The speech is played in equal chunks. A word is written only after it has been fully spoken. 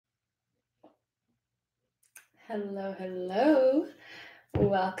Hello, hello.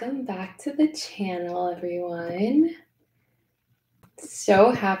 Welcome back to the channel, everyone.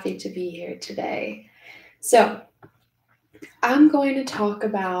 So happy to be here today. So, I'm going to talk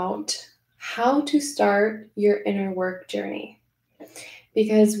about how to start your inner work journey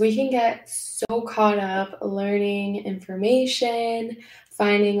because we can get so caught up learning information,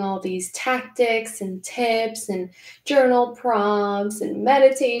 finding all these tactics and tips and journal prompts and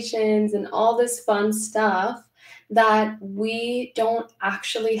meditations and all this fun stuff that we don't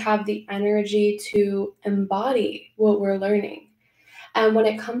actually have the energy to embody what we're learning. And when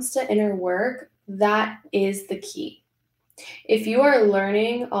it comes to inner work, that is the key. If you are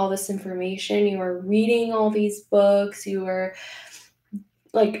learning all this information, you are reading all these books, you are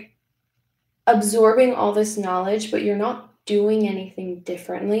like absorbing all this knowledge, but you're not doing anything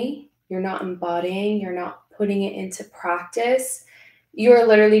differently, you're not embodying, you're not putting it into practice, you're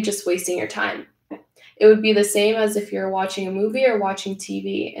literally just wasting your time. It would be the same as if you're watching a movie or watching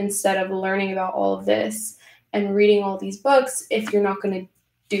TV instead of learning about all of this and reading all these books if you're not going to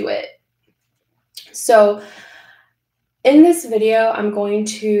do it. So, in this video, I'm going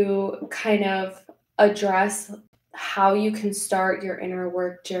to kind of address how you can start your inner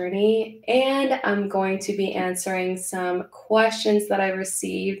work journey, and I'm going to be answering some questions that I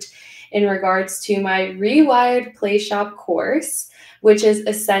received in regards to my Rewired Play Shop course, which is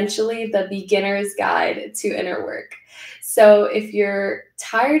essentially the beginner's guide to inner work. So if you're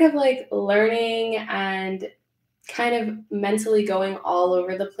tired of learning and kind of mentally going all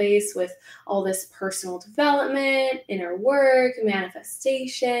over the place with all this personal development, inner work,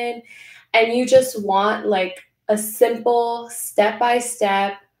 manifestation, and you just want a simple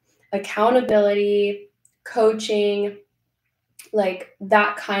step-by-step accountability, coaching, like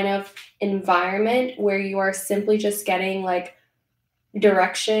that kind of environment where you are simply just getting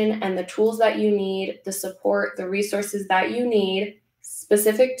direction and the tools that you need, the support, the resources that you need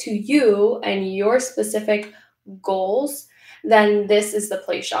specific to you and your specific goals, then this is the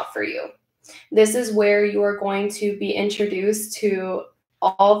Play Shop for you. This is where you are going to be introduced to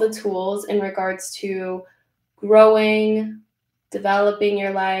all the tools in regards to growing, developing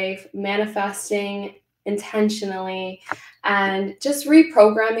your life, manifesting intentionally, and just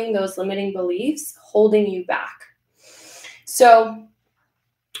reprogramming those limiting beliefs holding you back. So,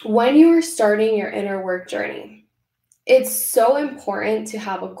 when you are starting your inner work journey, it's so important to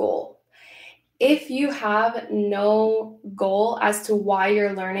have a goal. If you have no goal as to why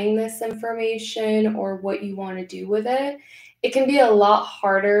you're learning this information or what you want to do with it, it can be a lot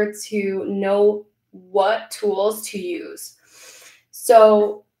harder to know what tools to use.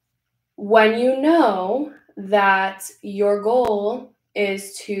 So when you know that your goal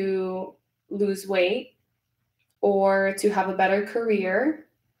is to lose weight or to have a better career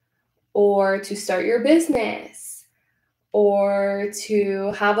or to start your business or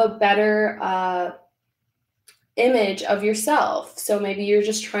to have a better image of yourself. So maybe you're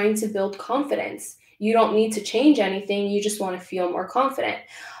just trying to build confidence. You don't need to change anything. You just want to feel more confident.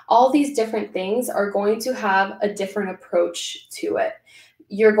 All these different things are going to have a different approach to it.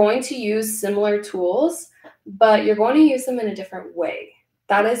 You're going to use similar tools, but you're going to use them in a different way.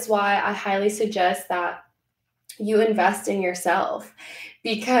 That is why I highly suggest that you invest in yourself,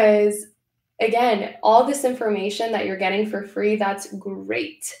 because again, all this information that you're getting for free, that's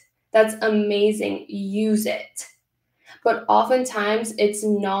great. That's amazing. Use it. But oftentimes it's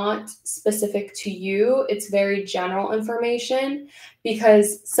not specific to you. It's very general information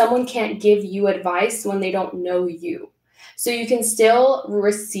because someone can't give you advice when they don't know you. So you can still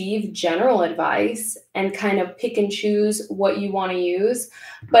receive general advice and kind of pick and choose what you want to use,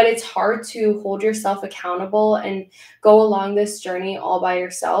 but it's hard to hold yourself accountable and go along this journey all by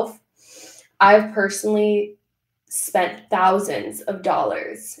yourself. I've personally spent thousands of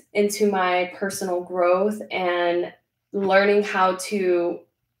dollars into my personal growth and learning how to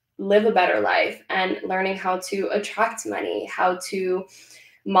live a better life and learning how to attract money, how to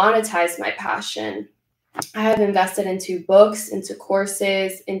monetize my passion. I have invested into books, into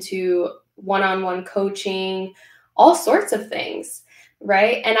courses, into one-on-one coaching, all sorts of things,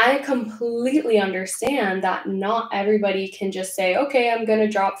 right? And I completely understand that not everybody can just say, okay, I'm going to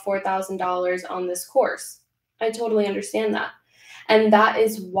drop $4,000 on this course. I totally understand that. And that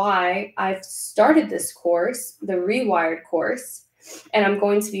is why I've started this course, the Rewired course, and I'm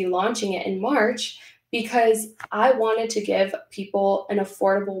going to be launching it in March because I wanted to give people an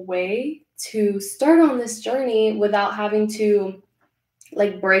affordable way to start on this journey without having to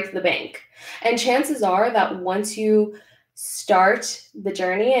break the bank. And chances are that once you start the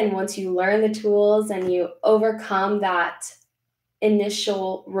journey and once you learn the tools and you overcome that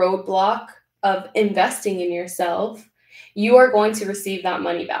initial roadblock of investing in yourself, you are going to receive that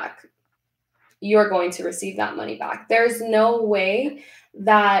money back. You are going to receive that money back. There's no way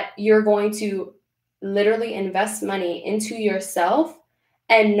that you're going to literally invest money into yourself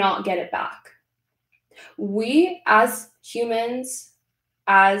and not get it back. We as humans,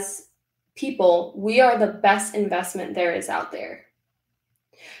 as people, we are the best investment there is out there.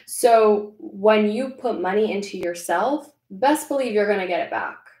 So when you put money into yourself, best believe you're going to get it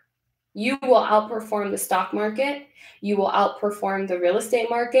back. You will outperform the stock market. You will outperform the real estate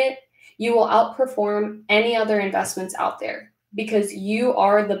market. You will outperform any other investments out there because you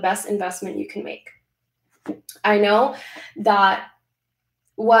are the best investment you can make. I know that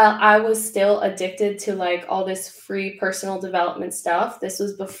while I was still addicted to like all this free personal development stuff, this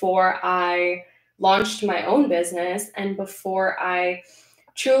was before I launched my own business and before I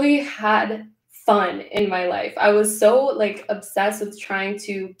truly had fun in my life. I was so like obsessed with trying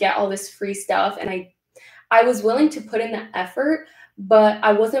to get all this free stuff, and I was willing to put in the effort, but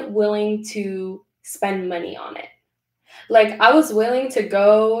I wasn't willing to spend money on it. Like I was willing to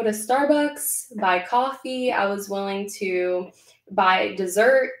go to Starbucks, buy coffee, I was willing to buy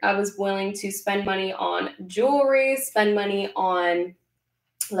dessert, I was willing to spend money on jewelry, spend money on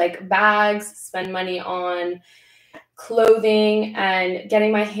like bags, spend money on clothing and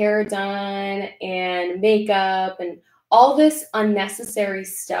getting my hair done and makeup and all this unnecessary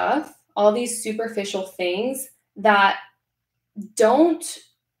stuff, all these superficial things that don't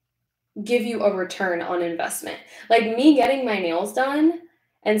give you a return on investment. Like me getting my nails done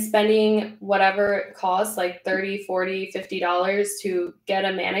and spending whatever it costs, like $30, $40, $50 to get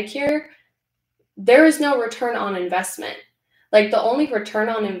a manicure, there is no return on investment. Like the only return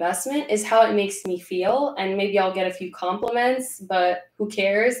on investment is how it makes me feel. And maybe I'll get a few compliments, but who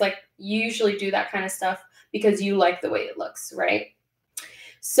cares? Like you usually do that kind of stuff because you like the way it looks, right?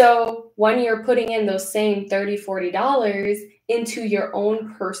 So when you're putting in those same $30, $40 into your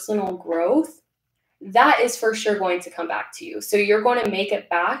own personal growth, that is for sure going to come back to you. So you're going to make it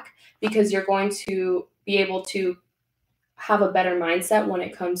back because you're going to be able to have a better mindset when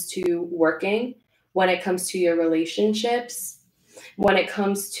it comes to working, when it comes to your relationships, when it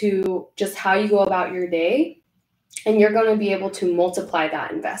comes to just how you go about your day. And you're going to be able to multiply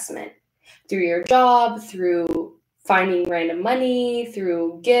that investment through your job, through finding random money,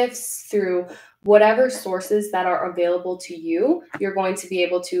 through gifts, through whatever sources that are available to you. You're going to be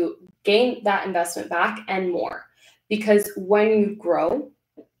able to gain that investment back and more. Because when you grow,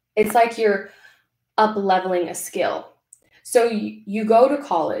 it's like you're up leveling a skill. So you go to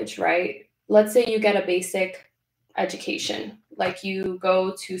college, right? Let's say you get a basic education. Like you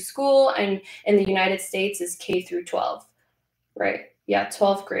go to school, and in the United States is K through 12, right? Yeah,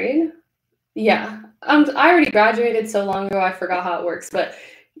 12th grade. Yeah, I already graduated so long ago, I forgot how it works. But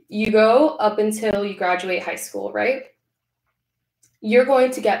you go up until you graduate high school, right? You're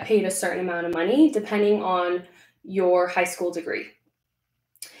going to get paid a certain amount of money depending on your high school degree.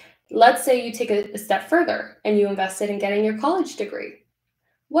 Let's say you take a step further and you invested in getting your college degree.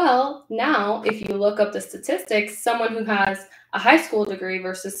 Well, now if you look up the statistics, someone who has a high school degree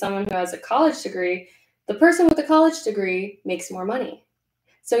versus someone who has a college degree, the person with the college degree makes more money.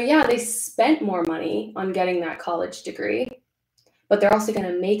 So yeah, they spent more money on getting that college degree, but they're also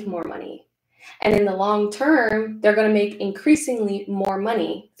going to make more money. And in the long term, they're going to make increasingly more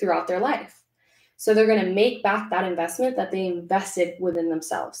money throughout their life. So they're going to make back that investment that they invested within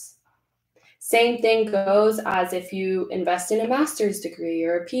themselves. Same thing goes as if you invest in a master's degree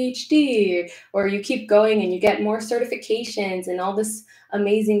or a PhD, or you keep going and you get more certifications and all this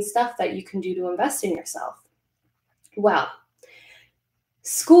amazing stuff that you can do to invest in yourself. Well,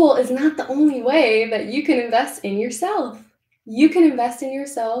 school is not the only way that you can invest in yourself. You can invest in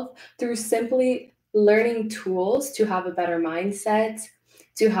yourself through simply learning tools to have a better mindset,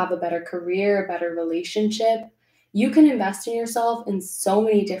 to have a better career, a better relationship. You can invest in yourself in so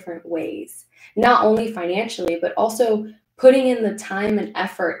many different ways, not only financially, but also putting in the time and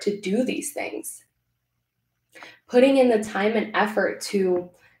effort to do these things. Putting in the time and effort to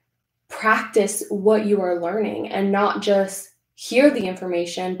practice what you are learning and not just hear the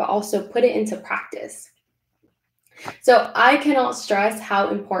information, but also put it into practice. So I cannot stress how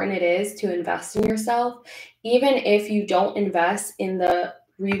important it is to invest in yourself. Even if you don't invest in the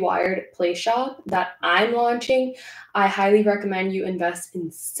Rewired Play Shop that I'm launching, I highly recommend you invest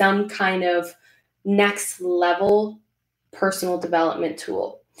in some kind of next level personal development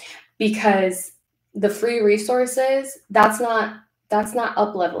tool, because the free resources, that's not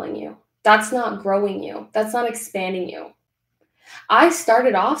up leveling you. That's not growing you. That's not expanding you. I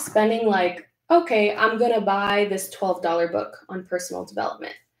started off spending like, okay, I'm going to buy this $12 book on personal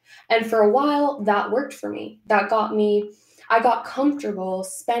development. And for a while, that worked for me. I got comfortable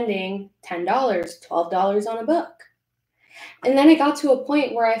spending $10, $12 on a book. And then it got to a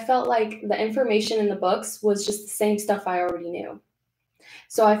point where I felt like the information in the books was just the same stuff I already knew.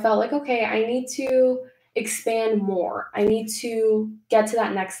 So I felt like, okay, I need to expand more. I need to get to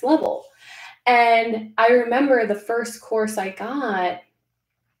that next level. And I remember the first course I got,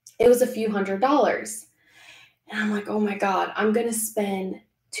 it was a few $100s. And I'm like, oh my God, I'm going to spend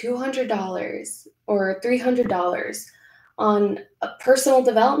 $200 or $300 on a personal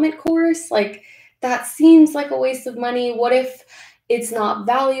development course. Like, that seems like a waste of money. What if it's not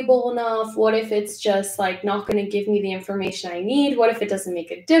valuable enough? What if it's just like not going to give me the information I need? What if it doesn't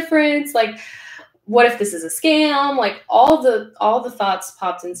make a difference? Like, what if this is a scam? Like, all the thoughts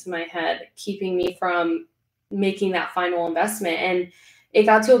popped into my head, keeping me from making that final investment. And it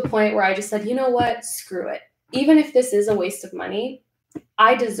got to a point where I just said, you know what? Screw it. Even if this is a waste of money,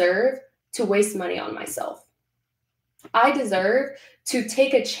 I deserve to waste money on myself. I deserve to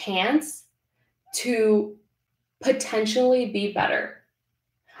take a chance to potentially be better.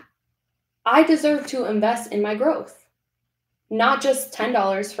 I deserve to invest in my growth. Not just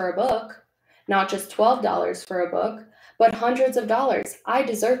 $10 for a book, not just $12 for a book, but hundreds of dollars. I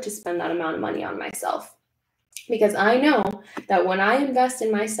deserve to spend that amount of money on myself. Because I know that when I invest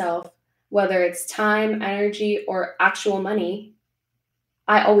in myself, whether it's time, energy, or actual money,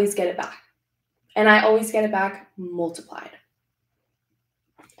 I always get it back. And I always get it back multiplied.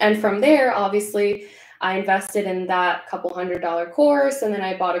 And from there, obviously, I invested in that couple $100 course, and then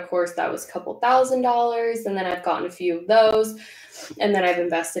I bought a course that was a couple $1,000s, and then I've gotten a few of those, and then I've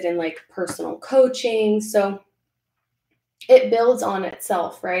invested in like personal coaching. So it builds on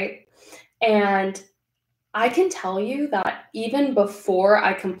itself, right? And I can tell you that even before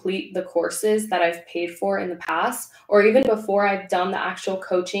I complete the courses that I've paid for in the past, or even before I've done the actual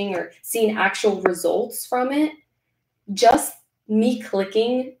coaching or seen actual results from it, just me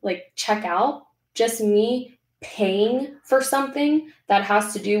clicking like check out, just me paying for something that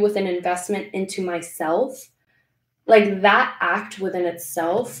has to do with an investment into myself, like that act within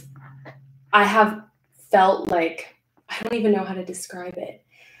itself, I have felt like, I don't even know how to describe it.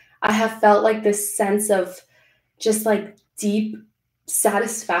 I have felt like this sense of just like deep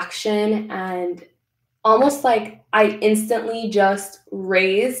satisfaction, and almost like I instantly just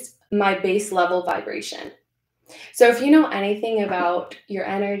raised my base level vibration. So if you know anything about your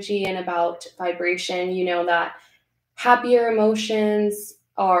energy and about vibration, you know that happier emotions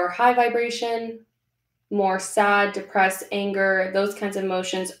are high vibration, more sad, depressed, anger, those kinds of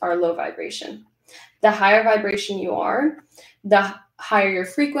emotions are low vibration. The higher vibration you are, the higher your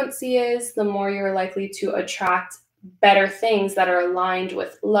frequency is, the more you're likely to attract better things that are aligned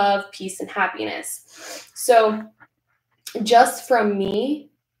with love, peace, and happiness. So just from me,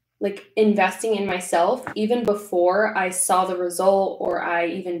 like investing in myself, even before I saw the result, or I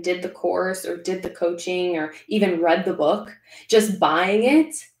even did the course or did the coaching or even read the book, just buying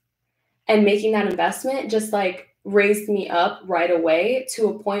it and making that investment just like raised me up right away to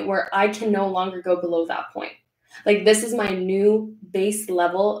a point where I can no longer go below that point. Like, this is my new base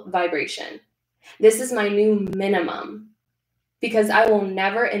level vibration. This is my new minimum, because I will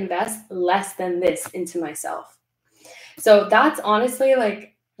never invest less than this into myself. So that's honestly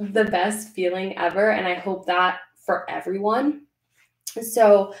like the best feeling ever. And I hope that for everyone.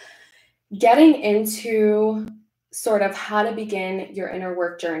 So getting into sort of how to begin your inner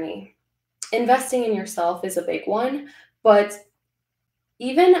work journey. Investing in yourself is a big one, but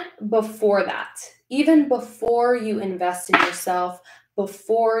even before that, even before you invest in yourself,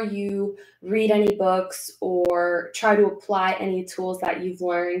 before you read any books or try to apply any tools that you've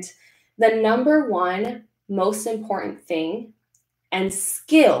learned, the number one most important thing and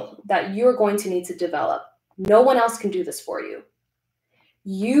skill that you're going to need to develop, no one else can do this for you.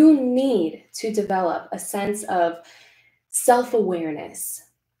 You need to develop a sense of self-awareness.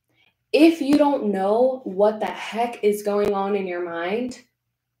 If you don't know what the heck is going on in your mind,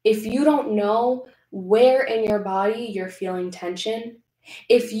 if you don't know where in your body you're feeling tension,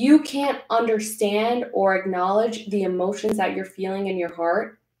 if you can't understand or acknowledge the emotions that you're feeling in your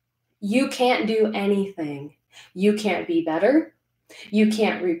heart, you can't do anything. You can't be better. You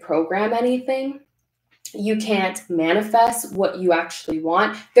can't reprogram anything. You can't manifest what you actually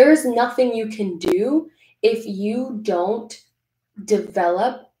want. There's nothing you can do if you don't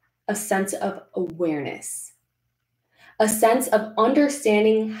develop a sense of awareness, a sense of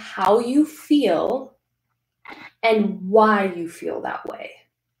understanding how you feel and why you feel that way.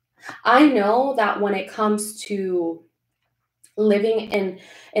 I know that when it comes to living in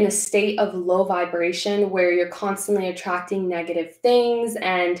a state of low vibration where you're constantly attracting negative things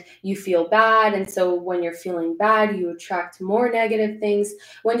and you feel bad. And so when you're feeling bad, you attract more negative things.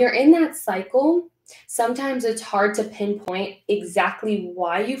 When you're in that cycle, sometimes it's hard to pinpoint exactly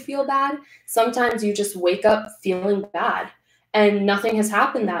why you feel bad. Sometimes you just wake up feeling bad and nothing has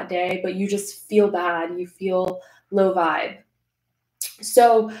happened that day, but you just feel bad. You feel low vibe.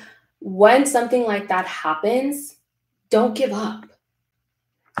 So when something like that happens, don't give up.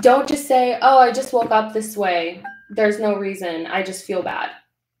 Don't just say, oh, I just woke up this way. There's no reason. I just feel bad.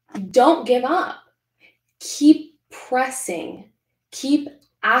 Don't give up. Keep pressing. Keep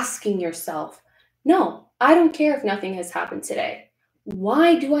asking yourself, no, I don't care if nothing has happened today.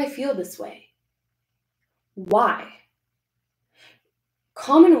 Why do I feel this way? Why?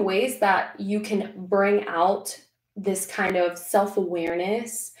 Common ways that you can bring out this kind of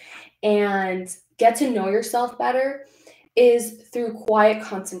self-awareness and get to know yourself better is through quiet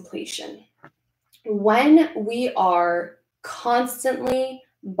contemplation. When we are constantly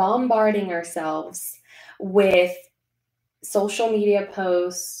bombarding ourselves with social media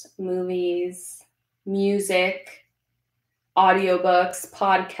posts, movies, music, audiobooks,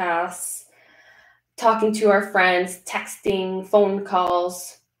 podcasts, talking to our friends, texting, phone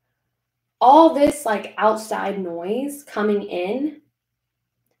calls, all this like outside noise coming in,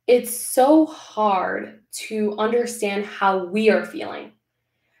 it's so hard to understand how we are feeling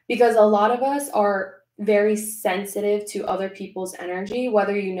because a lot of us are very sensitive to other people's energy,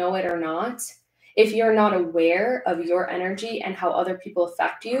 whether you know it or not. If you're not aware of your energy and how other people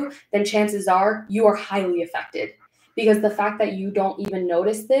affect you, then chances are you are highly affected. Because the fact that you don't even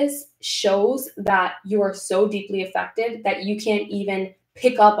notice this shows that you are so deeply affected that you can't even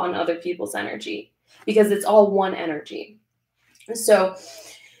pick up on other people's energy because it's all one energy. So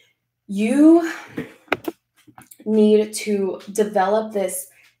you need to develop this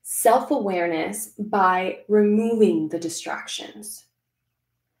self-awareness by removing the distractions.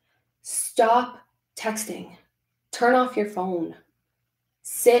 Stop texting. Turn off your phone.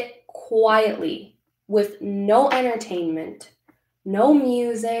 Sit quietly with no entertainment, no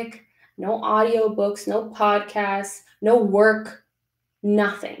music, no audiobooks, no podcasts, no work,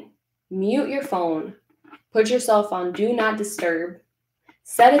 nothing. Mute your phone. Put yourself on Do Not Disturb.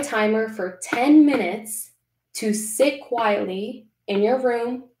 Set a timer for 10 minutes to sit quietly in your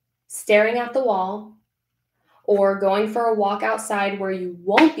room, staring at the wall, or going for a walk outside where you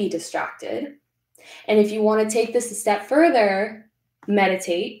won't be distracted. And if you want to take this a step further,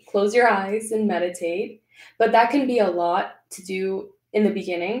 meditate, close your eyes and meditate. But that can be a lot to do in the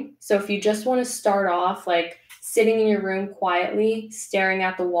beginning. So if you just want to start off like sitting in your room quietly, staring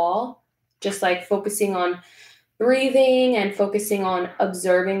at the wall, just like focusing on breathing and focusing on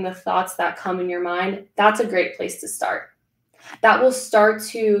observing the thoughts that come in your mind, that's a great place to start. That will start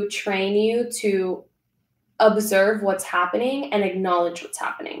to train you to observe what's happening and acknowledge what's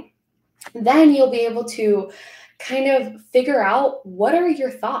happening. Then you'll be able to kind of figure out what are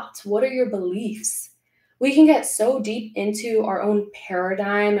your thoughts? What are your beliefs? We can get so deep into our own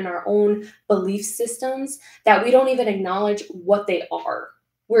paradigm and our own belief systems that we don't even acknowledge what they are.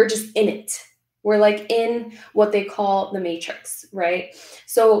 We're just in it. We're like in what they call the matrix, right?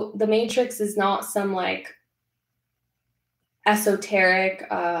 So the matrix is not some like esoteric,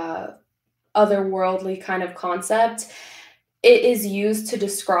 otherworldly kind of concept. It is used to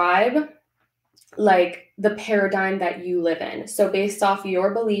describe like the paradigm that you live in. So based off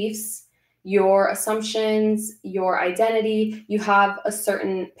your beliefs, your assumptions, your identity, you have a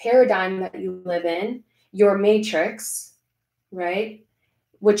certain paradigm that you live in, your matrix, right?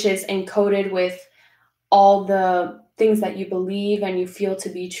 Which is encoded with all the things that you believe and you feel to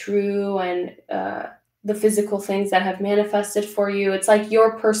be true and the physical things that have manifested for you. It's like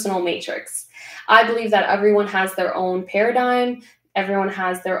your personal matrix. I believe that everyone has their own paradigm. Everyone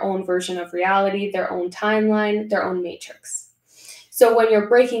has their own version of reality, their own timeline, their own matrix. So when you're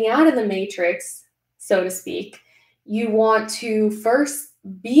breaking out of the matrix, so to speak, you want to first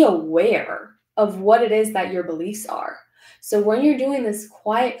be aware of what it is that your beliefs are. So when you're doing this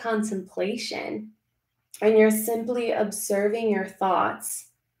quiet contemplation and you're simply observing your thoughts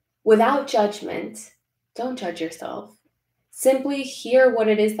without judgment, don't judge yourself. Simply hear what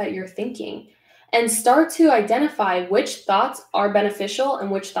it is that you're thinking and start to identify which thoughts are beneficial and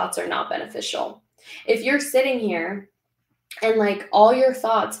which thoughts are not beneficial. If you're sitting here and like all your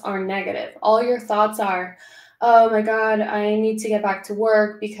thoughts are negative, all your thoughts are, oh my God, I need to get back to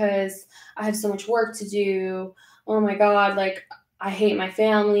work because I have so much work to do. Oh my God, like I hate my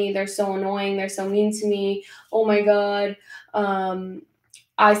family. They're so annoying. They're so mean to me. Oh my God.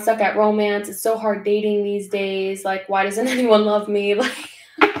 I suck at romance. It's so hard dating these days. Like, why doesn't anyone love me?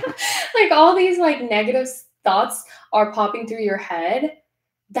 Like all these like negative thoughts are popping through your head.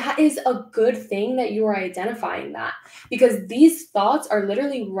 That is a good thing that you are identifying that, because these thoughts are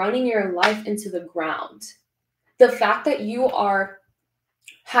literally running your life into the ground. The fact that you are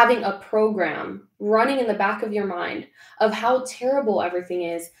having a program running in the back of your mind of how terrible everything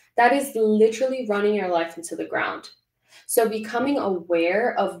is, that is literally running your life into the ground. So becoming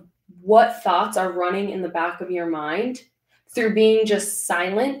aware of what thoughts are running in the back of your mind through being just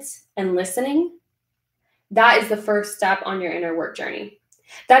silent and listening, that is the first step on your inner work journey.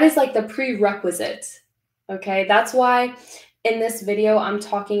 That is like the prerequisite. Okay, that's why in this video I'm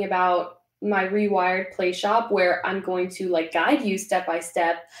talking about my Rewired Play Shop, where I'm going to like guide you step by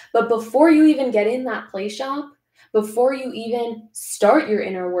step. But before you even get in that play shop, before you even start your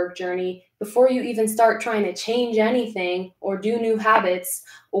inner work journey, before you even start trying to change anything or do new habits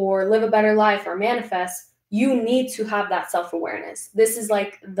or live a better life or manifest, you need to have that self-awareness. This is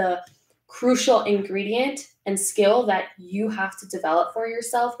like the crucial ingredient and skill that you have to develop for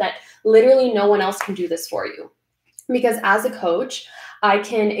yourself, that literally no one else can do this for you. Because as a coach, I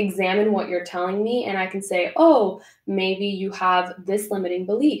can examine what you're telling me and I can say, oh, maybe you have this limiting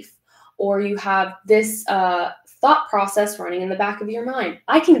belief, or you have this thought process running in the back of your mind.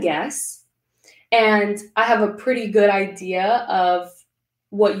 I can guess, and I have a pretty good idea of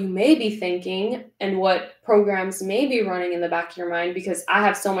what you may be thinking and what programs may be running in the back of your mind, because I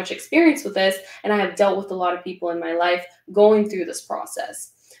have so much experience with this and I have dealt with a lot of people in my life going through this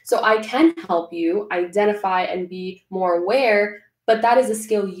process. So I can help you identify and be more aware, but that is a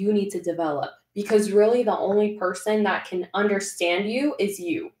skill you need to develop, because really the only person that can understand you is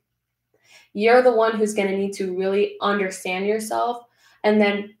you. You're the one who's going to need to really understand yourself, and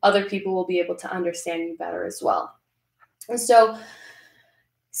then other people will be able to understand you better as well. And so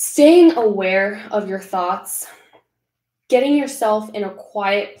staying aware of your thoughts, getting yourself in a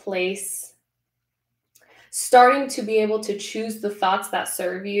quiet place, starting to be able to choose the thoughts that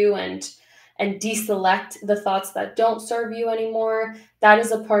serve you and deselect the thoughts that don't serve you anymore. That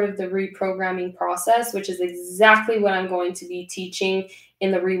is a part of the reprogramming process, which is exactly what I'm going to be teaching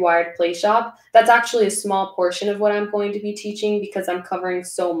in the Rewired Play Shop. That's actually a small portion of what I'm going to be teaching because I'm covering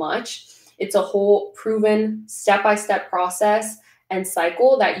so much. It's a whole proven step-by-step process and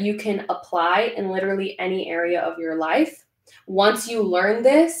cycle that you can apply in literally any area of your life. Once you learn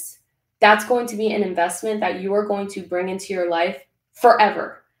this, that's going to be an investment that you are going to bring into your life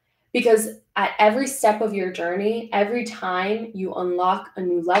forever. Because at every step of your journey, every time you unlock a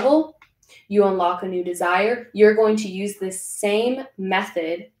new level, you unlock a new desire, you're going to use this same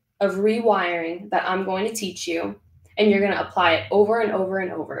method of rewiring that I'm going to teach you, and you're going to apply it over and over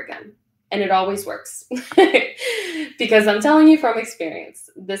and over again. And it always works because I'm telling you from experience.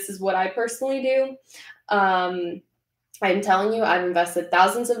 This is what I personally do. I'm telling you, I've invested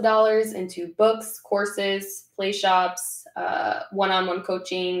thousands of dollars into books, courses, play shops, one-on-one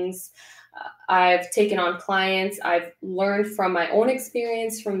coachings. I've taken on clients. I've learned from my own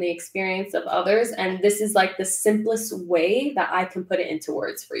experience, from the experience of others. And this is like the simplest way that I can put it into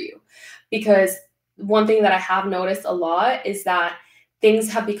words for you. Because one thing that I have noticed a lot is that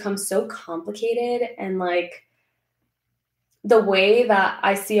things have become so complicated, and like the way that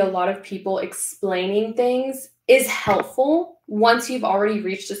I see a lot of people explaining things is helpful once you've already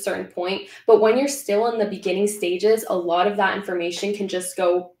reached a certain point. But when you're still in the beginning stages, a lot of that information can just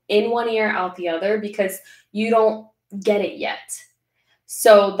go in one ear, out the other, because you don't get it yet.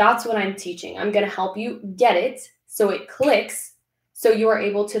 So that's what I'm teaching. I'm going to help you get it so it clicks, so you are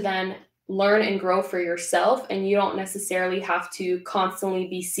able to then learn and grow for yourself, and you don't necessarily have to constantly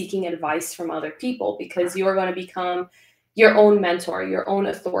be seeking advice from other people, because you are going to become your own mentor, your own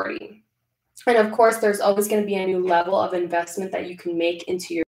authority. And of course, there's always going to be a new level of investment that you can make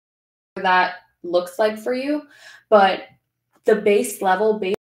into your, that looks like for you. But the base level,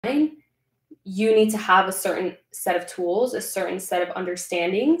 baseline, you need to have a certain set of tools, a certain set of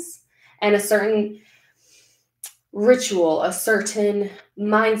understandings, and a certain ritual, a certain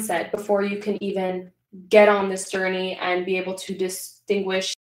mindset before you can even get on this journey and be able to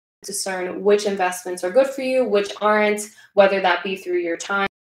discern which investments are good for you, which aren't, whether that be through your time,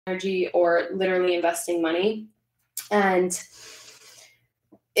 energy, or literally investing money. And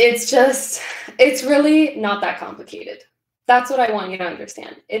it's really not that complicated. That's what I want you to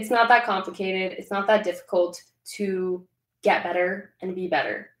understand. It's not that complicated. It's not that difficult to get better and be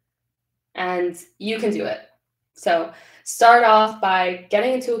better. And you can do it. So start off by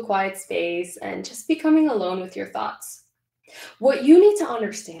getting into a quiet space and just becoming alone with your thoughts. What you need to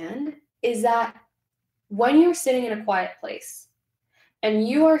understand is that when you're sitting in a quiet place, and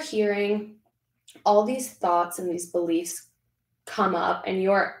you are hearing all these thoughts and these beliefs come up, and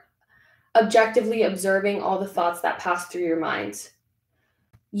you're objectively observing all the thoughts that pass through your mind.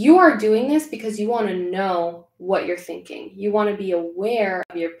 You are doing this because you want to know what you're thinking. You want to be aware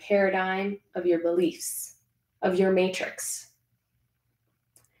of your paradigm, of your beliefs, of your matrix.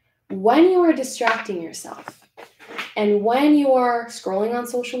 When you are distracting yourself, and when you are scrolling on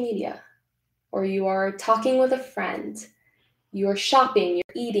social media, or you are talking with a friend, you are shopping,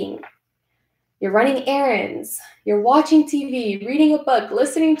 you're eating, you're running errands, you're watching TV, reading a book,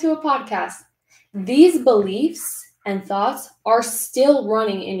 listening to a podcast, these beliefs and thoughts are still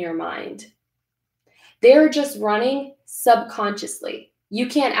running in your mind. They're just running subconsciously. You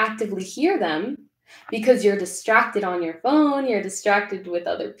can't actively hear them because you're distracted on your phone, you're distracted with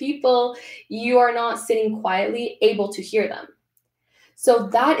other people, you are not sitting quietly able to hear them. So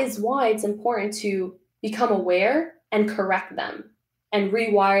that is why it's important to become aware and correct them and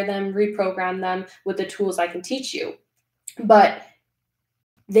rewire them, reprogram them with the tools I can teach you. But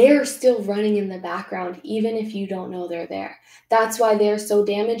they're still running in the background, even if you don't know they're there. That's why they're so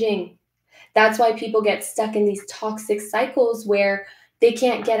damaging. That's why people get stuck in these toxic cycles where they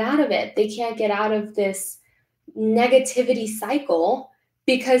can't get out of it. They can't get out of this negativity cycle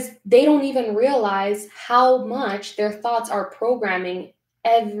because they don't even realize how much their thoughts are programming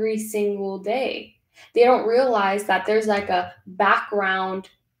every single day. They don't realize that there's like a background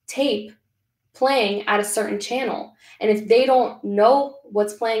tape playing at a certain channel. And if they don't know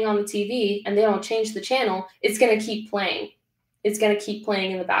what's playing on the TV and they don't change the channel, it's going to keep playing. It's going to keep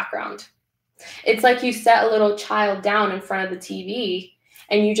playing in the background. It's like you set a little child down in front of the TV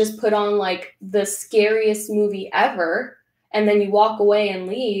and you just put on like the scariest movie ever, and then you walk away and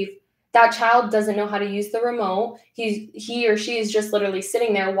leave. That child doesn't know how to use the remote. He or she is just literally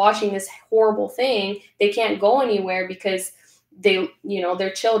sitting there watching this horrible thing. They can't go anywhere because they're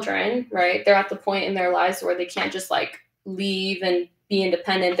children, right? They're at the point in their lives where they can't just like leave and be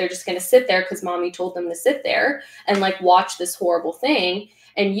independent. They're just going to sit there because mommy told them to sit there and like watch this horrible thing.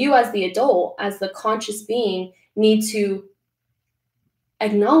 And you as the adult, as the conscious being, need to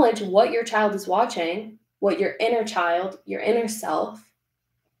acknowledge what your child is watching, what your inner child, your inner self,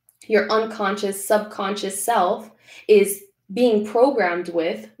 your unconscious, subconscious self is being programmed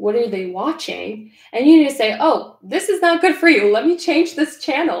with. What are they watching? And you need to say, oh, this is not good for you. Let me change this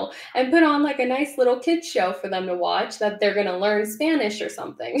channel and put on like a nice little kids show for them to watch that they're going to learn Spanish or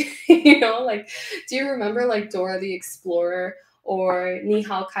something. Like, do you remember like Dora the Explorer or Ni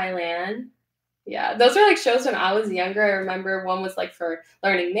Hao Kai Lan? Yeah, those are like shows when I was younger. I remember one was like for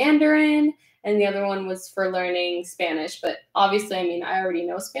learning Mandarin and the other one was for learning Spanish. But obviously, I mean, I already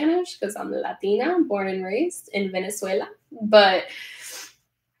know Spanish because I'm Latina, born and raised in Venezuela. But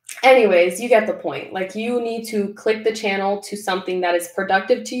anyways, you get the point. Like, you need to click the channel to something that is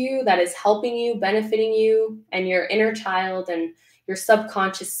productive to you, that is helping you, benefiting you and your inner child and your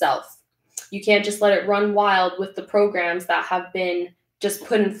subconscious self. You can't just let it run wild with the programs that have been just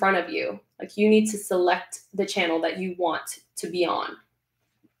put in front of you. Like, you need to select the channel that you want to be on.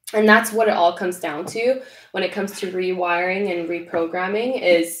 And that's what it all comes down to when it comes to rewiring and reprogramming,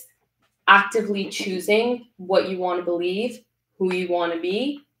 is actively choosing what you want to believe, who you want to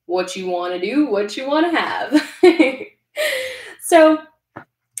be, what you want to do, what you want to have. So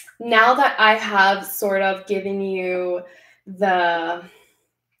now that I have sort of given you the,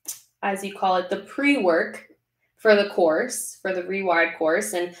 as you call it, the pre-work for the course, for the Rewired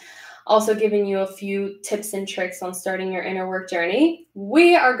course, and also giving you a few tips and tricks on starting your inner work journey,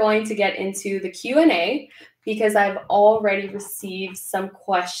 we are going to get into the Q&A because I've already received some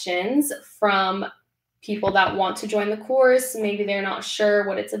questions from people that want to join the course. Maybe they're not sure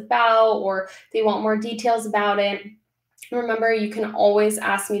what it's about or they want more details about it. Remember, you can always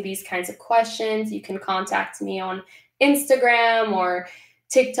ask me these kinds of questions. You can contact me on Instagram or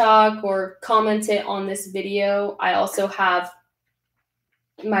TikTok or comment it on this video. I also have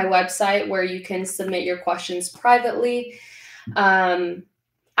my website where you can submit your questions privately.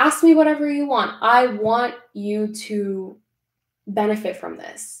 Ask me whatever you want. I want you to benefit from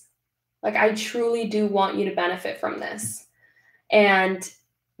this. Like, I truly do want you to benefit from this. And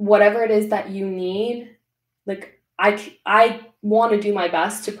whatever it is that you need, like, I want to do my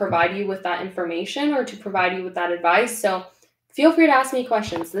best to provide you with that information or to provide you with that advice. So feel free to ask me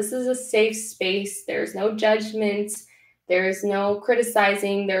questions. This is a safe space. There's no judgment. There is no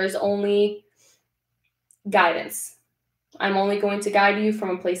criticizing. There is only guidance. I'm only going to guide you from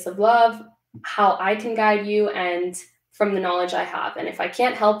a place of love, how I can guide you, and from the knowledge I have. And if I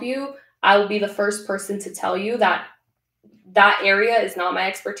can't help you, I will be the first person to tell you that that area is not my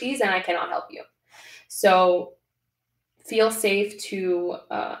expertise and I cannot help you. So feel safe to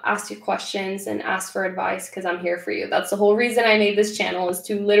ask you questions and ask for advice, because I'm here for you. That's the whole reason I made this channel, is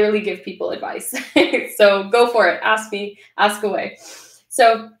to literally give people advice. So go for it. Ask me, ask away.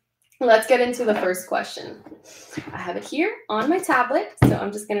 So let's get into the first question. I have it here on my tablet, so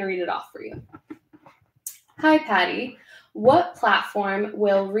I'm just going to read it off for you. Hi, Patty. What platform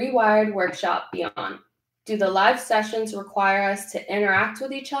will Rewired Workshop be on? Do the live sessions require us to interact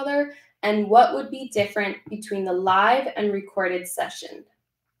with each other? And what would be different between the live and recorded session?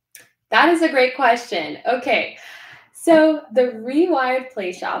 That is a great question. Okay, so the Rewired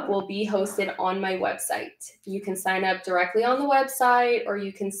Play Shop will be hosted on my website. You can sign up directly on the website, or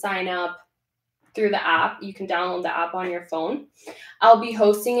you can sign up through the app. You can download the app on your phone. I'll be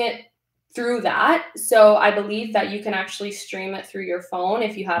hosting it through that. So I believe that you can actually stream it through your phone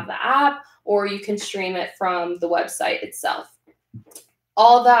if you have the app, or you can stream it from the website itself.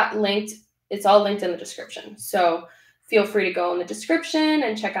 All that linked, it's all linked in the description. So feel free to go in the description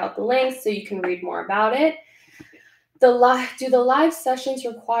and check out the links so you can read more about it. Do the live sessions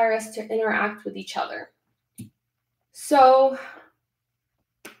require us to interact with each other? So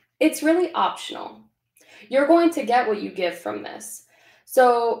it's really optional. You're going to get what you give from this.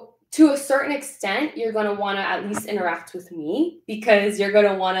 So to a certain extent, you're going to want to at least interact with me, because you're going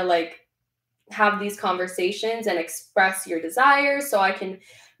to want to like have these conversations and express your desires so I can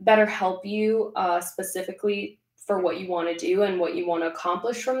better help you specifically for what you want to do and what you want to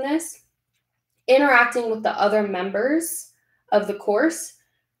accomplish from this. Interacting with the other members of the course,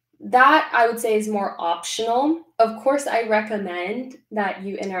 that I would say is more optional. Of course, I recommend that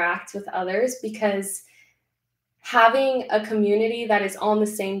you interact with others, because having a community that is on the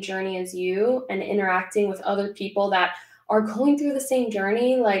same journey as you and interacting with other people that are going through the same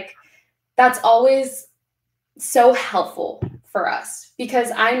journey, like, that's always so helpful for us.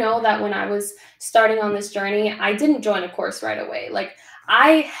 Because I know that when I was starting on this journey, I didn't join a course right away. Like,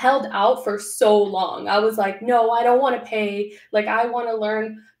 I held out for so long. I was like, no, I don't want to pay. Like, I want to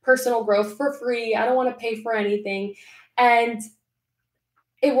learn personal growth for free. I don't want to pay for anything. And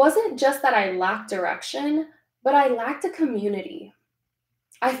it wasn't just that I lacked direction, but I lacked a community.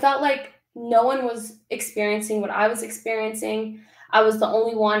 I felt like no one was experiencing what I was experiencing. I was the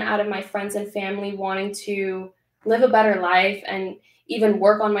only one out of my friends and family wanting to live a better life and even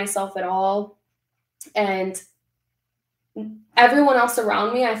work on myself at all. And everyone else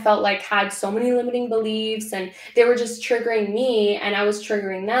around me, I felt like, had so many limiting beliefs, and they were just triggering me and I was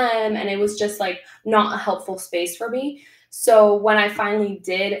triggering them. And it was just like not a helpful space for me. So when I finally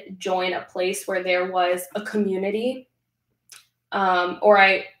did join a place where there was a community, or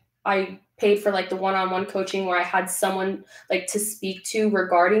I paid for like the one-on-one coaching where I had someone like to speak to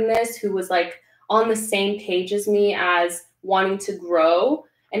regarding this, who was like on the same page as me as wanting to grow,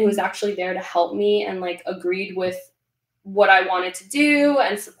 and who was actually there to help me and like agreed with what I wanted to do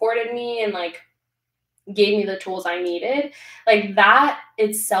and supported me and like gave me the tools I needed. Like, that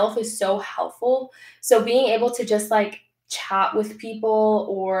itself is so helpful. So being able to just like chat with people,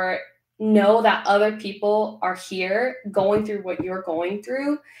 or know that other people are here going through what you're going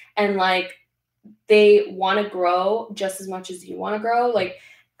through, and like they want to grow just as much as you want to grow, like,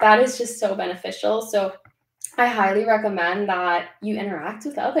 that is just so beneficial. So I highly recommend that you interact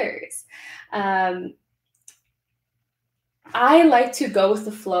with others. I like to go with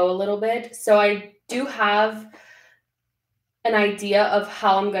the flow a little bit. So I do have an idea of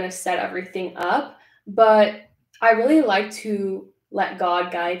how I'm going to set everything up, but I really like to let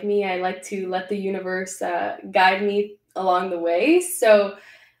God guide me. I like to let the universe guide me along the way. So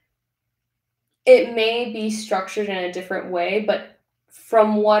it may be structured in a different way, but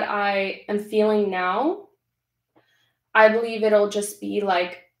from what I am feeling now, I believe it'll just be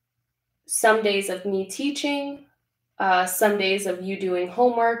like some days of me teaching, some days of you doing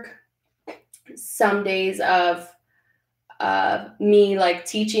homework, some days of me like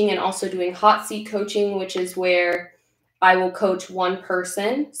teaching and also doing hot seat coaching, which is where I will coach one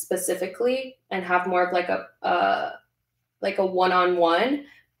person specifically and have more of like a one-on-one,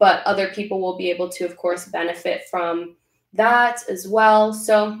 but other people will be able to, of course, benefit from that as well.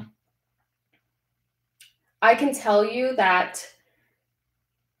 So I can tell you that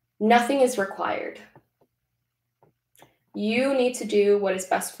nothing is required. You need to do what is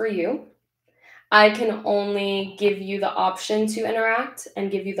best for you. I can only give you the option to interact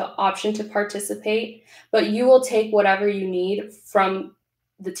and give you the option to participate, but you will take whatever you need from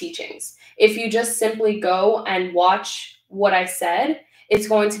the teachings. If you just simply go and watch what I said, it's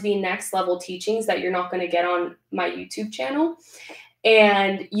going to be next level teachings that you're not going to get on my YouTube channel.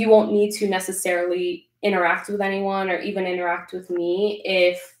 And you won't need to necessarily interact with anyone or even interact with me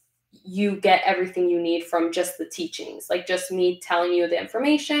if you get everything you need from just the teachings, like just me telling you the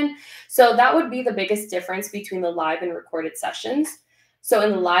information. So that would be the biggest difference between the live and recorded sessions. So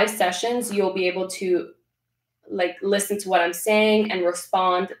in the live sessions, you'll be able to like listen to what I'm saying and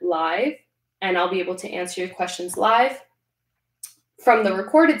respond live, and I'll be able to answer your questions live. From the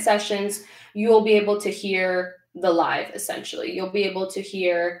recorded sessions, you'll be able to hear the live, essentially. You'll be able to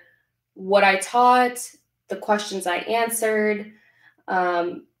hear what I taught, the questions I answered,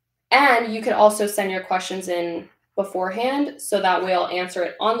 and you can also send your questions in beforehand, so that way I'll answer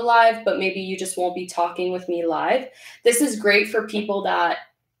it on the live, but maybe you just won't be talking with me live. This is great for people that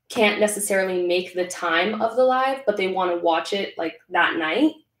can't necessarily make the time of the live, but they want to watch it like that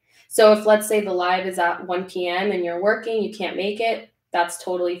night. So if, let's say, the live is at 1 p.m. and you're working, you can't make it, that's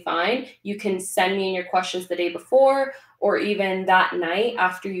totally fine. You can send me in your questions the day before or even that night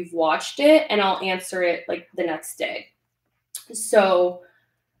after you've watched it, and I'll answer it like the next day. So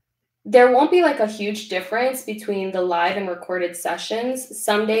there won't be like a huge difference between the live and recorded sessions.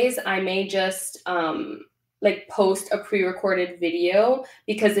 Some days I may just like post a pre-recorded video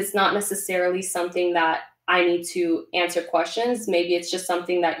because it's not necessarily something that I need to answer questions. Maybe it's just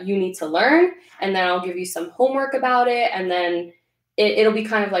something that you need to learn, and then I'll give you some homework about it, and then it'll be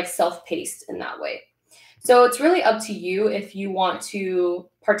kind of like self-paced in that way. So it's really up to you if you want to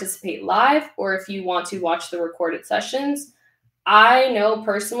participate live or if you want to watch the recorded sessions. I know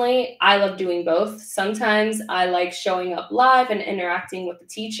personally, I love doing both. Sometimes I like showing up live and interacting with the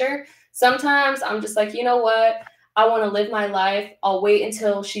teacher. Sometimes I'm just like, you know what? I want to live my life. I'll wait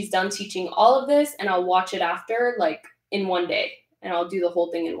until she's done teaching all of this and I'll watch it after, like in one day. And I'll do the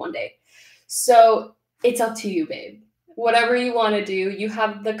whole thing in one day. So it's up to you, babe. Whatever you want to do, you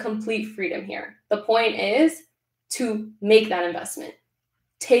have the complete freedom here. The point is to make that investment.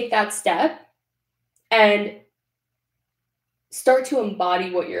 Take that step and start to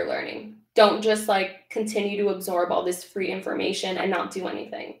embody what you're learning. Don't just like continue to absorb all this free information and not do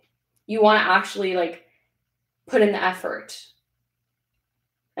anything. You want to actually like put in the effort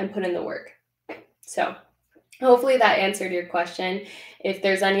and put in the work. So hopefully that answered your question. If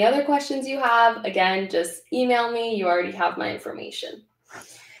there's any other questions you have, again, just email me. You already have my information.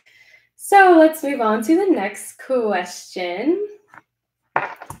 So let's move on to the next question.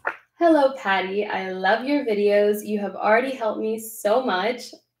 Hello, Patty. I love your videos. You have already helped me so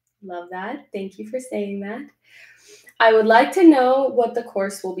much. Love that. Thank you for saying that. I would like to know what the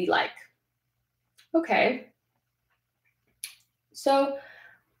course will be like. Okay. So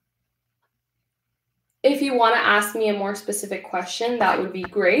if you want to ask me a more specific question, that would be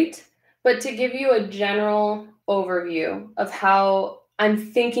great. But to give you a general overview of how I'm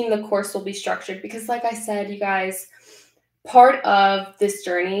thinking the course will be structured, because like I said, you guys, part of this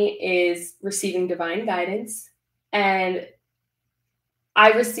journey is receiving divine guidance. And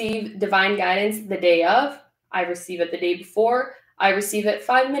I receive divine guidance the day of, I receive it the day before, I receive it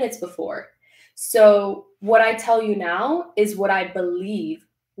 5 minutes before. So what I tell you now is what I believe,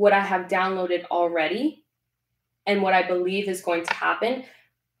 what I have downloaded already, and what I believe is going to happen.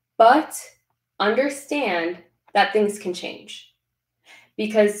 But understand that things can change.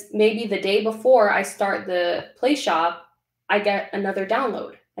 Because maybe the day before I start the play shop, I get another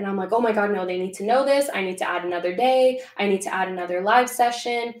download. And I'm like, oh my God, no, they need to know this. I need to add another day. I need to add another live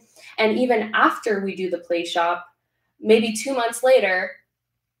session. And even after we do the play shop, maybe 2 months later,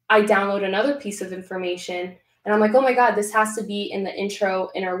 I download another piece of information. And I'm like, oh my God, this has to be in the intro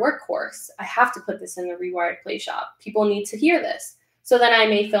inner work course. I have to put this in the Rewired Play Shop. People need to hear this. So then I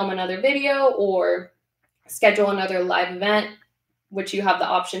may film another video or schedule another live event, which you have the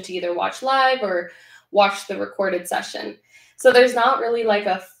option to either watch live or watch the recorded session. So there's not really like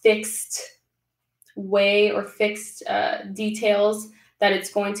a fixed way or fixed details that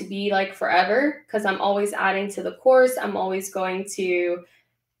it's going to be like forever, because I'm always adding to the course. I'm always going to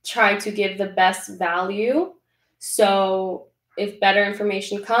try to give the best value. So if better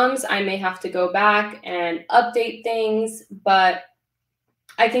information comes, I may have to go back and update things, but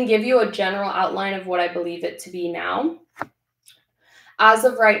I can give you a general outline of what I believe it to be now. As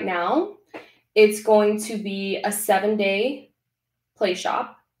of right now, it's going to be a 7-day play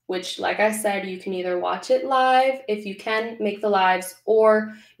shop, which, like I said, you can either watch it live if you can make the lives,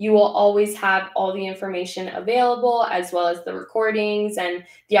 or you will always have all the information available, as well as the recordings and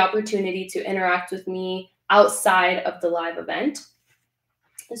the opportunity to interact with me outside of the live event.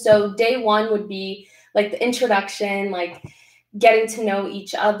 So day 1 would be like the introduction, like getting to know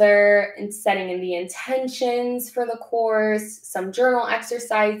each other and setting in the intentions for the course, some journal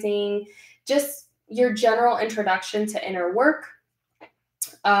exercising, just your general introduction to inner work.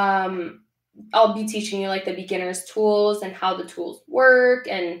 I'll be teaching you like the beginner's tools and how the tools work.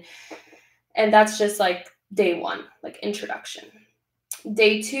 And that's just like day 1, like introduction.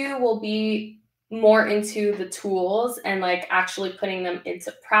 Day 2 will be more into the tools and like actually putting them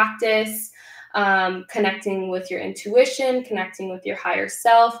into practice, connecting with your intuition, connecting with your higher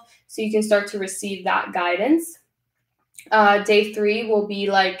self, so you can start to receive that guidance. Day 3 will be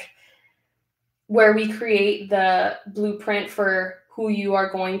like where we create the blueprint for who you are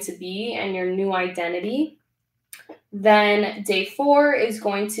going to be and your new identity. Then day 4 is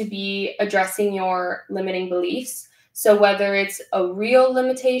going to be addressing your limiting beliefs. So whether it's a real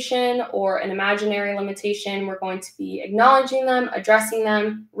limitation or an imaginary limitation, we're going to be acknowledging them, addressing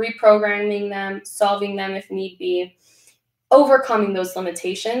them, reprogramming them, solving them if need be, overcoming those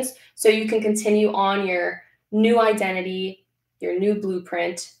limitations so you can continue on your new identity, your new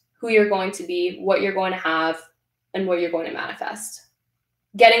blueprint, who you're going to be, what you're going to have, and what you're going to manifest.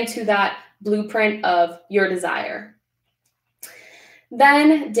 Getting to that blueprint of your desire.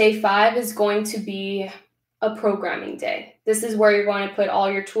 Then day 5 is going to be a programming day. This is where you're going to put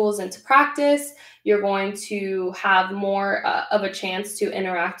all your tools into practice. You're going to have more of a chance to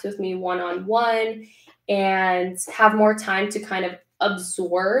interact with me one-on-one and have more time to kind of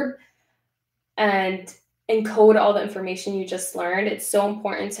absorb and encode all the information you just learned. It's so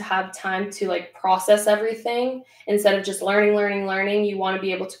important to have time to like process everything instead of just learning. You want to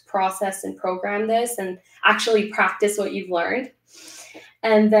be able to process and program this and actually practice what you've learned.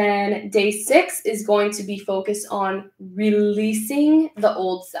 And then day 6 is going to be focused on releasing the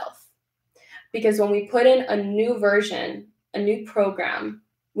old self. Because when we put in a new version, a new program,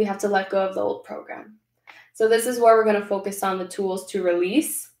 we have to let go of the old program. So this is where we're going to focus on the tools to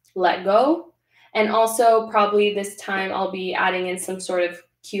release, let go. And also probably this time I'll be adding in some sort of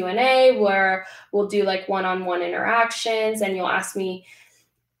Q&A where we'll do like one-on-one interactions and you'll ask me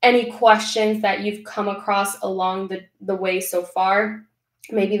any questions that you've come across along the way so far.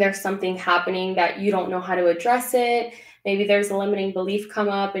 Maybe there's something happening that you don't know how to address it. Maybe there's a limiting belief come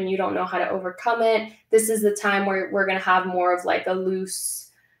up and you don't know how to overcome it. This is the time where we're going to have more of like a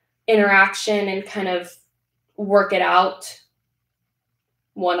loose interaction and kind of work it out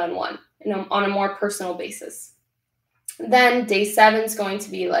one-on-one, on a more personal basis. Then day 7 is going to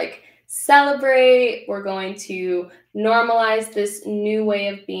be like celebrate. We're going to normalize this new way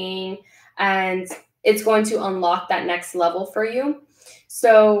of being, and it's going to unlock that next level for you.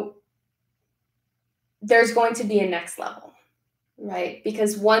 So there's going to be a next level, right?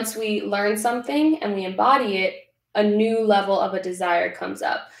 Because once we learn something and we embody it, a new level of a desire comes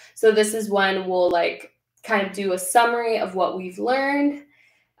up. So this is when we'll like kind of do a summary of what we've learned,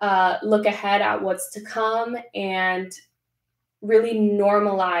 look ahead at what's to come, and really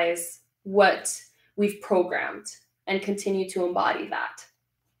normalize what we've programmed and continue to embody that.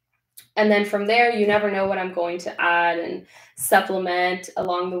 And then from there, you never know what I'm going to add and supplement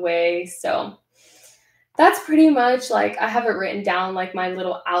along the way. So that's pretty much like, I have it written down like my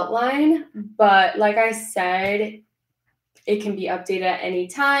little outline, but like I said, it can be updated at any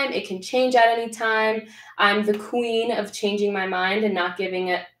time. It can change at any time. I'm the queen of changing my mind and not giving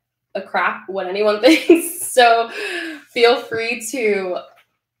it a crap what anyone thinks. So feel free to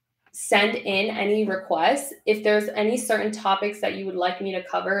send in any requests. If there's any certain topics that you would like me to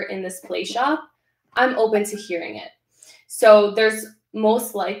cover in this play shop, I'm open to hearing it. So there's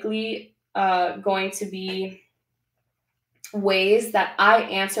most likely going to be ways that I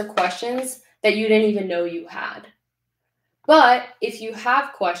answer questions that you didn't even know you had. But if you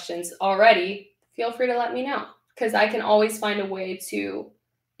have questions already, feel free to let me know, because I can always find a way to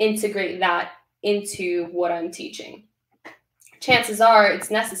integrate that into what I'm teaching. Chances are it's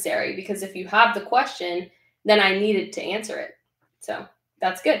necessary, because if you have the question, then I needed to answer it. So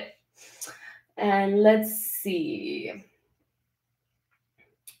that's good. And let's see.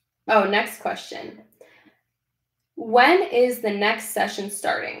 Oh, next question. When is the next session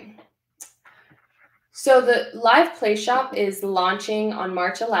starting? So the live play shop is launching on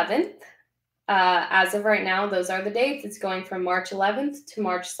March 11th. As of right now, those are the dates. It's going from March 11th to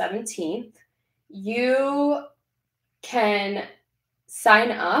March 17th. You can sign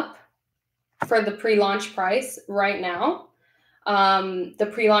up for the pre-launch price right now.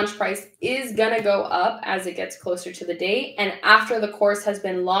 The pre-launch price is going to go up as it gets closer to the date. And after the course has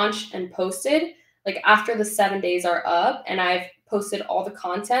been launched and posted, like after the 7 days are up and I've posted all the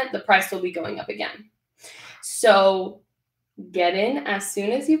content, the price will be going up again. So get in as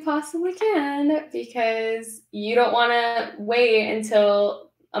soon as you possibly can, because you don't want to wait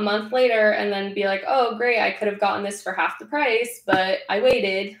until a month later and then be like, oh, great, I could have gotten this for half the price, but I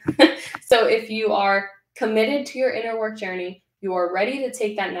waited. So if you are committed to your inner work journey, you are ready to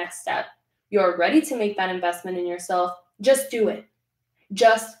take that next step, you're ready to make that investment in yourself, just do it.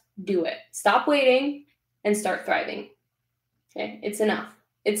 Just do it. Stop waiting and start thriving. Okay, it's enough.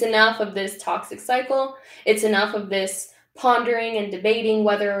 It's enough of this toxic cycle. It's enough of this pondering and debating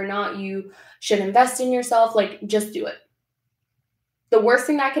whether or not you should invest in yourself. Like, just do it. The worst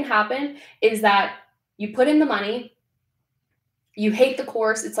thing that can happen is that you put in the money, you hate the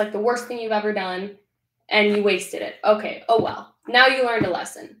course, it's like the worst thing you've ever done, and you wasted it. Okay, oh well. Now you learned a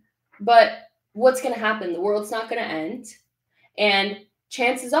lesson. But what's going to happen? The world's not going to end. And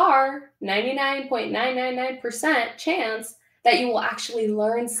chances are 99.999% chance that you will actually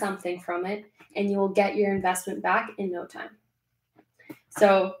learn something from it and you will get your investment back in no time.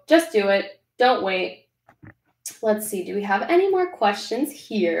 So just do it. Don't wait. Let's see. Do we have any more questions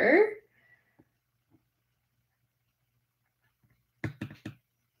here?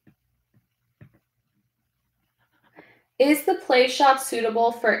 Is the play shop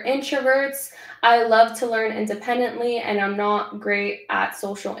suitable for introverts? I love to learn independently and I'm not great at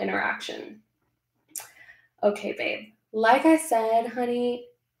social interaction. Okay, babe. Like I said, honey,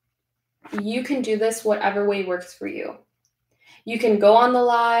 you can do this whatever way works for you. You can go on the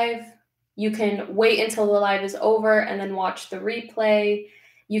live. You can wait until the live is over and then watch the replay.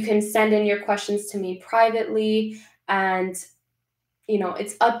 You can send in your questions to me privately and,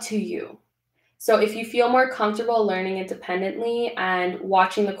 it's up to you. So if you feel more comfortable learning independently and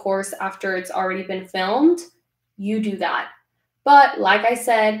watching the course after it's already been filmed, you do that. But like I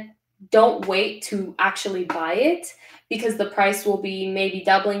said, don't wait to actually buy it because the price will be maybe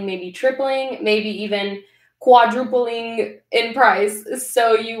doubling, maybe tripling, maybe even quadrupling in price.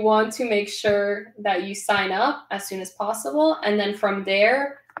 So you want to make sure that you sign up as soon as possible. And then from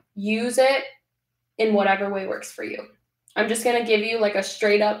there, use it in whatever way works for you. I'm just going to give you like a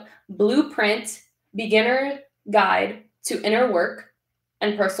straight up blueprint beginner guide to inner work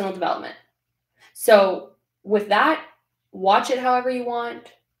and personal development. So with that, watch it however you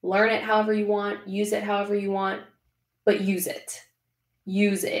want, learn it however you want, use it however you want, but use it.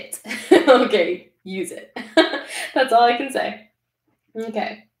 Use it. Okay, use it. That's all I can say.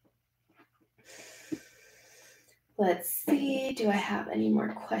 Okay. Let's see. Do I have any more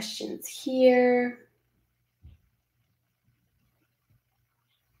questions here?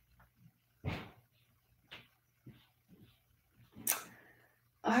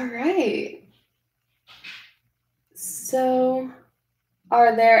 All right. So,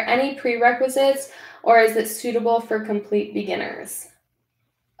 are there any prerequisites or is it suitable for complete beginners?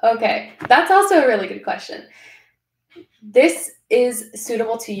 Okay, that's also a really good question. This is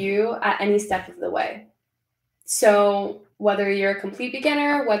suitable to you at any step of the way. So whether you're a complete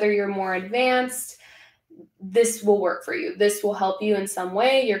beginner, whether you're more advanced, this will work for you. This will help you in some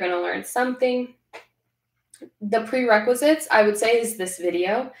way. You're going to learn something. The prerequisites, I would say, is this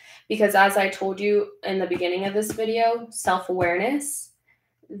video, because as I told you in the beginning of this video, self-awareness,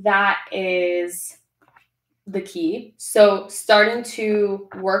 that is the key. So starting to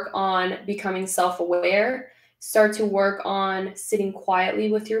work on becoming self-aware, start to work on sitting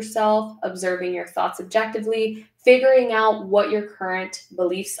quietly with yourself, observing your thoughts objectively, figuring out what your current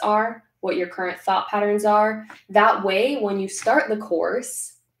beliefs are, what your current thought patterns are. That way, when you start the course,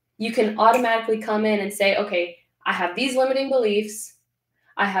 you can automatically come in and say, okay, I have these limiting beliefs.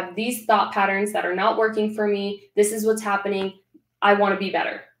 I have these thought patterns that are not working for me. This is what's happening. I want to be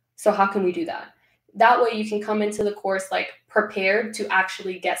better. So how can we do that? That way you can come into the course like prepared to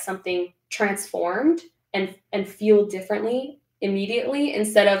actually get something transformed and feel differently immediately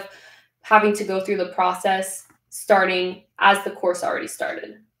instead of having to go through the process starting as the course already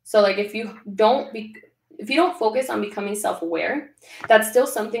started. So like if you don't focus on becoming self-aware, that's still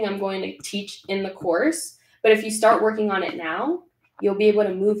something I'm going to teach in the course. But if you start working on it now, you'll be able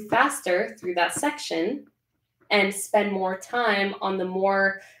to move faster through that section and spend more time on the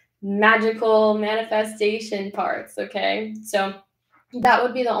more magical manifestation parts, okay? So that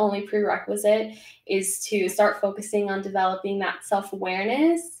would be the only prerequisite, is to start focusing on developing that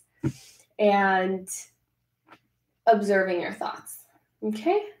self-awareness and observing your thoughts,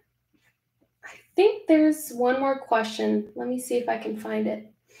 okay? I think there's one more question. Let me see if I can find it.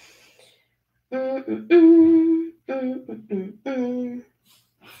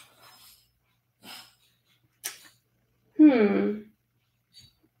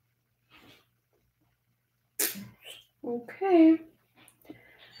 Okay.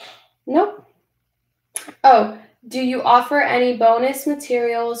 Nope. Oh, do you offer any bonus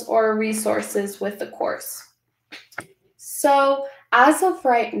materials or resources with the course? So as of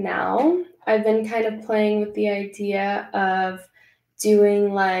right now, I've been kind of playing with the idea of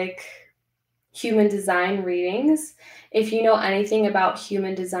doing like human design readings. If you know anything about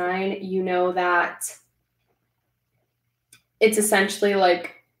human design, you know that it's essentially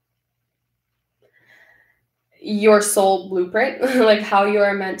like your soul blueprint, like how you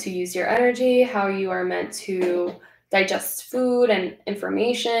are meant to use your energy, how you are meant to digest food and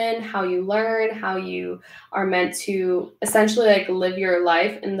information, how you learn, how you are meant to essentially like live your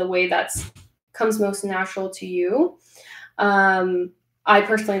life in the way that's comes most natural to you. I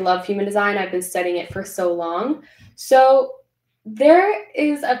personally love human design. I've been studying it for so long. So there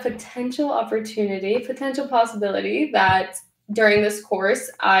is a potential opportunity, potential possibility that during this course,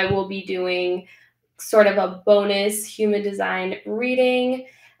 I will be doing sort of a bonus human design reading.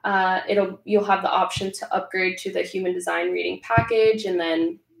 You'll have the option to upgrade to the human design reading package, and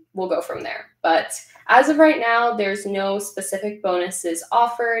then we'll go from there. But as of right now, there's no specific bonuses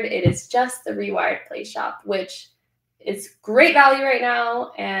offered. It is just the Rewired Play Shop, which is great value right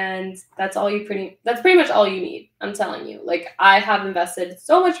now, and that's pretty much all you need. I'm telling you. Like, I have invested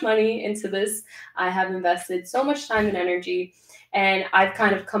so much money into this. I have invested so much time and energy, and I've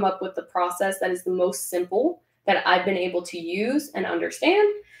kind of come up with the process that is the most simple that I've been able to use and understand.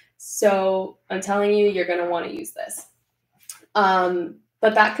 So I'm telling you, you're going to want to use this.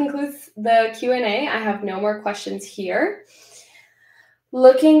 But that concludes the Q&A. I have no more questions here.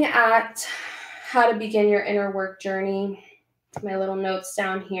 Looking at how to begin your inner work journey, my little notes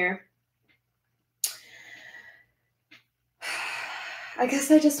down here. I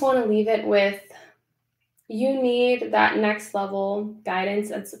guess I just want to leave it with, you need that next level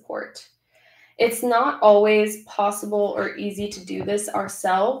guidance and support. It's not always possible or easy to do this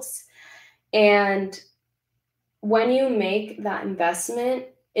ourselves. And when you make that investment,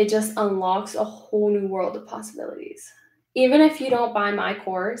 it just unlocks a whole new world of possibilities. Even if you don't buy my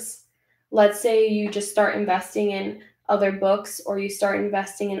course, let's say you just start investing in other books, or you start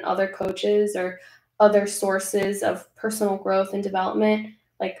investing in other coaches or other sources of personal growth and development,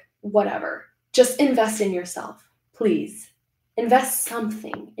 like whatever. Just invest in yourself, please. Invest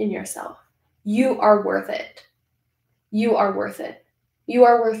something in yourself. You are worth it. You are worth it. You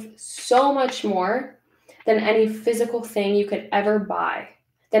are worth so much more than any physical thing you could ever buy,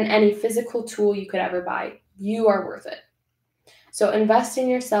 than any physical tool you could ever buy. You are worth it. So invest in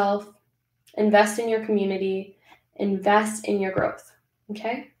yourself, invest in your community, invest in your growth,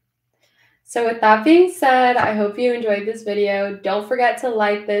 okay? So with that being said, I hope you enjoyed this video. Don't forget to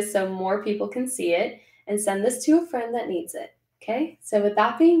like this so more people can see it, and send this to a friend that needs it, okay? So with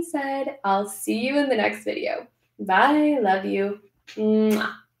that being said, I'll see you in the next video. Bye, love you.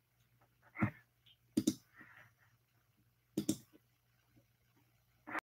 Mwah.